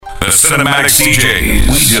Cinematic CJs.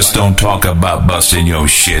 We just don't talk about busting your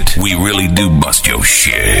shit. We really do bust your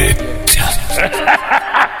shit.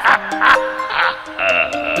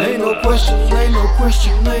 Ain't no question, ain't no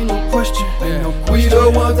question, ain't no question. We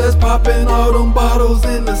the ones that's popping all them bottles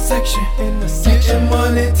in the section. Teaching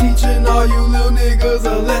money, teaching all you little niggas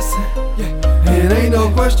a lesson. And ain't no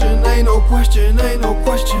question, ain't no question, ain't no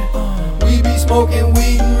question. We be smoking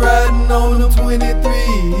weed and riding on them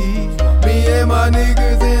 23s. Me and my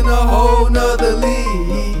niggas in a whole nother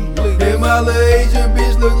league. And my little Asian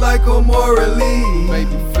bitch look like a Lee.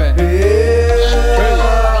 Baby fat.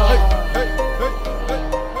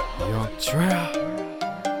 Young Trap.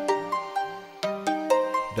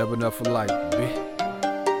 Double up for life, bitch.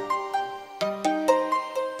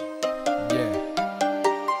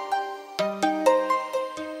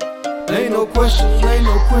 Ain't no question, ain't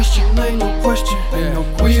no question, ain't no question.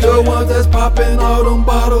 We the ones that's popping all them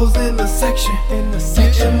bottles in the section.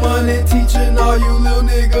 Teaching money, teaching all you little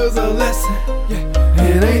niggas a lesson.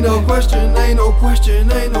 And ain't no question, ain't no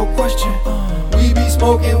question, ain't no question. We be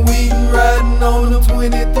smoking weed and riding on them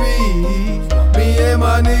 23s. Me and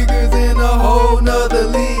my niggas in a whole nother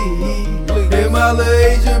league. And my little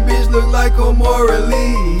Asian bitch look like a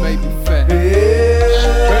Lee. Baby fat.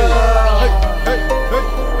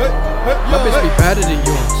 My bitch be better than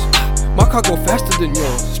yours. My car go faster than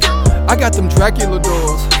yours. I got them Dracula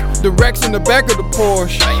doors. The racks in the back of the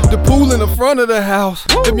Porsche. The pool in the front of the house.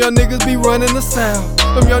 Them young niggas be running the south.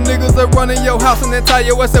 Them young niggas that running your house and then tie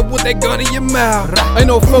your ass up with that gun in your mouth. Ain't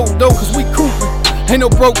no photo cause we coopin'. Ain't no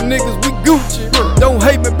broke niggas, we Gucci. Don't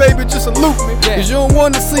hate me, baby, just salute me. Cause you don't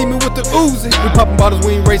wanna see me with the Uzi. We poppin' bottles,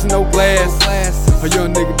 we ain't raising no glass. A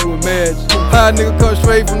young nigga doing magic. High nigga come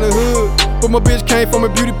straight from the hood. But my bitch came from a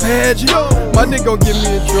beauty pageant. My nigga gon' get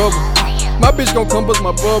me in trouble. My bitch gon' come bust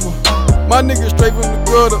my bubble. My nigga straight from the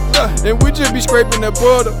gutter. And we just be scraping that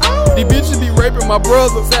butter. These bitches be raping my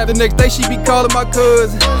brother. The next day she be calling my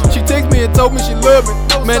cousin. She text me and told me she love me.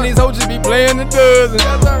 Man, these hoes just be playing the dozen.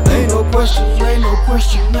 Ain't no question, ain't no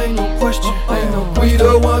question, ain't no question. We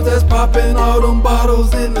the ones that's popping all them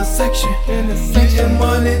bottles in the section. Teaching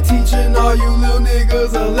money, teaching all you little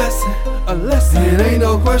niggas a lesson. And ain't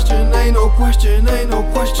no question, ain't no question, ain't no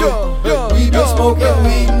question. We be smoking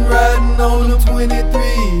weed and riding on them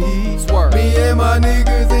 23s. Me and my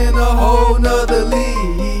niggas in a whole nother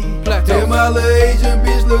league. And my little Asian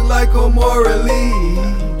bitch look like a Lee.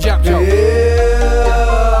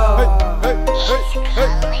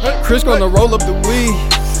 Chris gonna roll up the weed.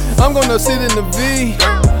 I'm gonna sit in the V.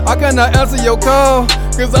 I cannot answer your call,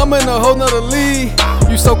 cause I'm in a whole nother league.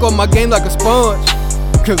 You soak up my game like a sponge,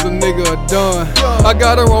 cause a nigga a done. I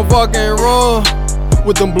got her on vodka and rum,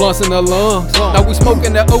 with them blunts in her lungs. Now we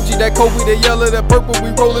smoking that OG, that Kobe, that yellow, that purple.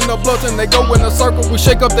 We rolling up blunts and they go in a circle. We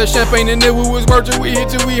shake up that champagne and then we was virgin. We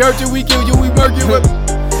hit you, we hurt you, we kill you, we murk you.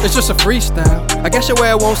 It's just a freestyle. I guess your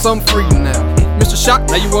ass want something free now. Mr. Shot,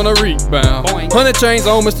 now you wanna rebound. 100 chains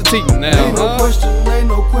on Mr. T now. Ain't no question, ain't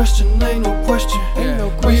no question, ain't no question.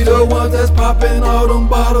 We the ones that's popping all them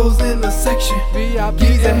bottles in the section.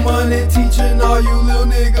 Getting money, teaching all you little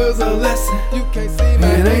niggas a lesson. You can't see me.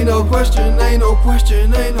 And ain't no question, ain't no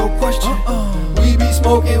question, ain't no question. We be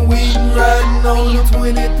smoking weed and riding on them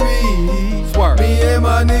 23s. Me and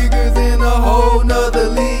my niggas in a whole nother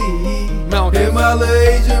league. And my little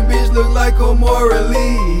Asian bitch look like a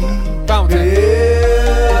Lee.